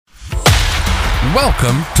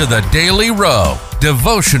Welcome to the Daily Row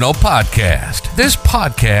Devotional Podcast. This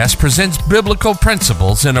podcast presents biblical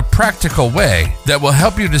principles in a practical way that will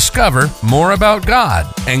help you discover more about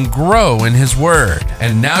God and grow in His Word.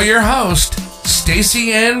 And now your host,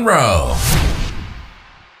 Stacey Ann Rowe.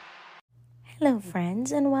 Hello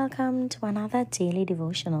friends, and welcome to another daily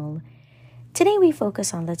devotional. Today we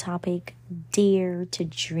focus on the topic, Dare to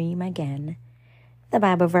Dream Again. The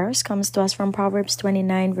Bible verse comes to us from Proverbs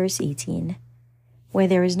 29 verse 18. Where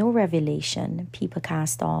there is no revelation, people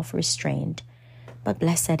cast off restraint, but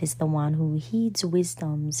blessed is the one who heeds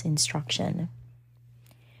wisdom's instruction.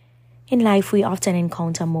 In life, we often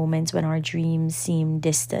encounter moments when our dreams seem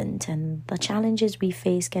distant, and the challenges we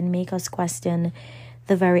face can make us question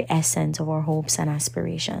the very essence of our hopes and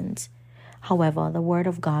aspirations. However, the Word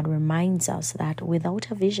of God reminds us that without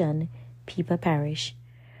a vision, people perish.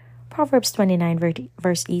 Proverbs 29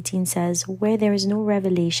 verse 18 says, where there is no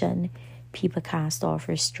revelation, people cast off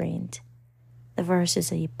restraint. The verse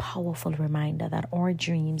is a powerful reminder that our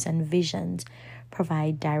dreams and visions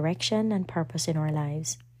provide direction and purpose in our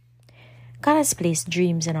lives. God has placed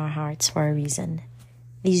dreams in our hearts for a reason.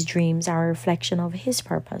 These dreams are a reflection of His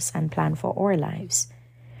purpose and plan for our lives.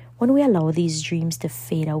 When we allow these dreams to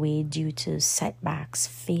fade away due to setbacks,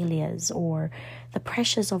 failures, or the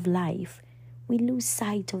pressures of life, we lose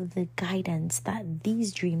sight of the guidance that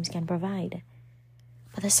these dreams can provide.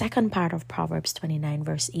 But the second part of Proverbs 29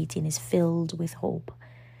 verse 18 is filled with hope.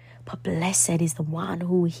 But blessed is the one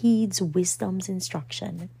who heeds wisdom's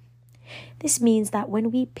instruction. This means that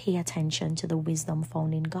when we pay attention to the wisdom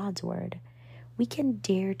found in God's word, we can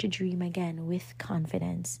dare to dream again with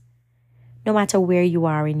confidence. No matter where you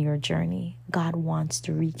are in your journey, God wants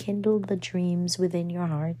to rekindle the dreams within your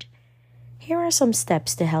heart. Here are some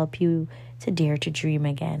steps to help you to dare to dream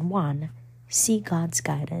again. 1. Seek God's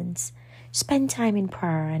guidance. Spend time in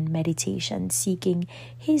prayer and meditation, seeking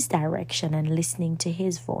His direction and listening to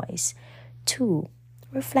His voice. 2.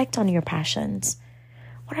 Reflect on your passions.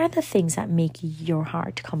 What are the things that make your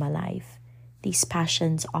heart come alive? These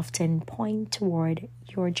passions often point toward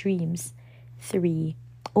your dreams. 3.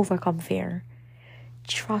 Overcome fear.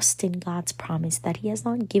 Trust in God's promise that He has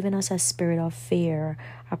not given us a spirit of fear,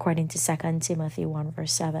 according to 2 Timothy 1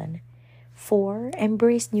 verse 7. 4.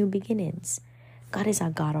 Embrace new beginnings. God is a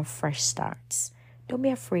God of fresh starts. Don't be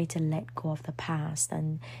afraid to let go of the past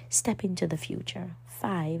and step into the future.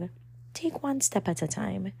 5. Take one step at a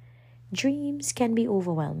time. Dreams can be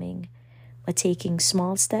overwhelming, but taking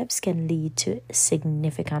small steps can lead to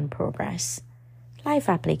significant progress. Life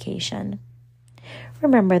application.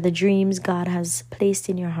 Remember, the dreams God has placed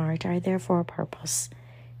in your heart are there for a purpose.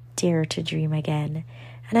 Dare to dream again.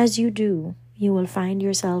 And as you do, you will find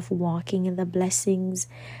yourself walking in the blessings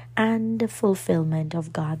and the fulfillment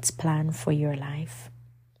of God's plan for your life.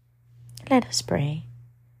 Let us pray.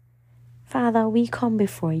 Father, we come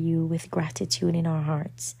before you with gratitude in our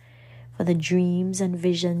hearts for the dreams and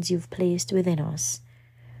visions you've placed within us.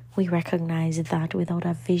 We recognize that without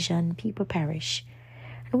a vision, people perish,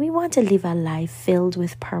 and we want to live a life filled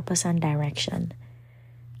with purpose and direction.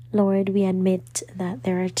 Lord, we admit that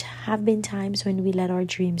there have been times when we let our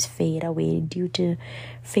dreams fade away due to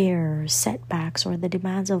fear, setbacks, or the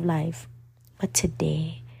demands of life. But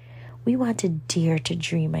today, we want to dare to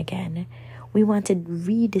dream again. We want to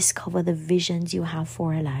rediscover the visions you have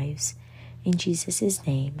for our lives. In Jesus'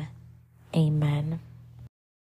 name, amen.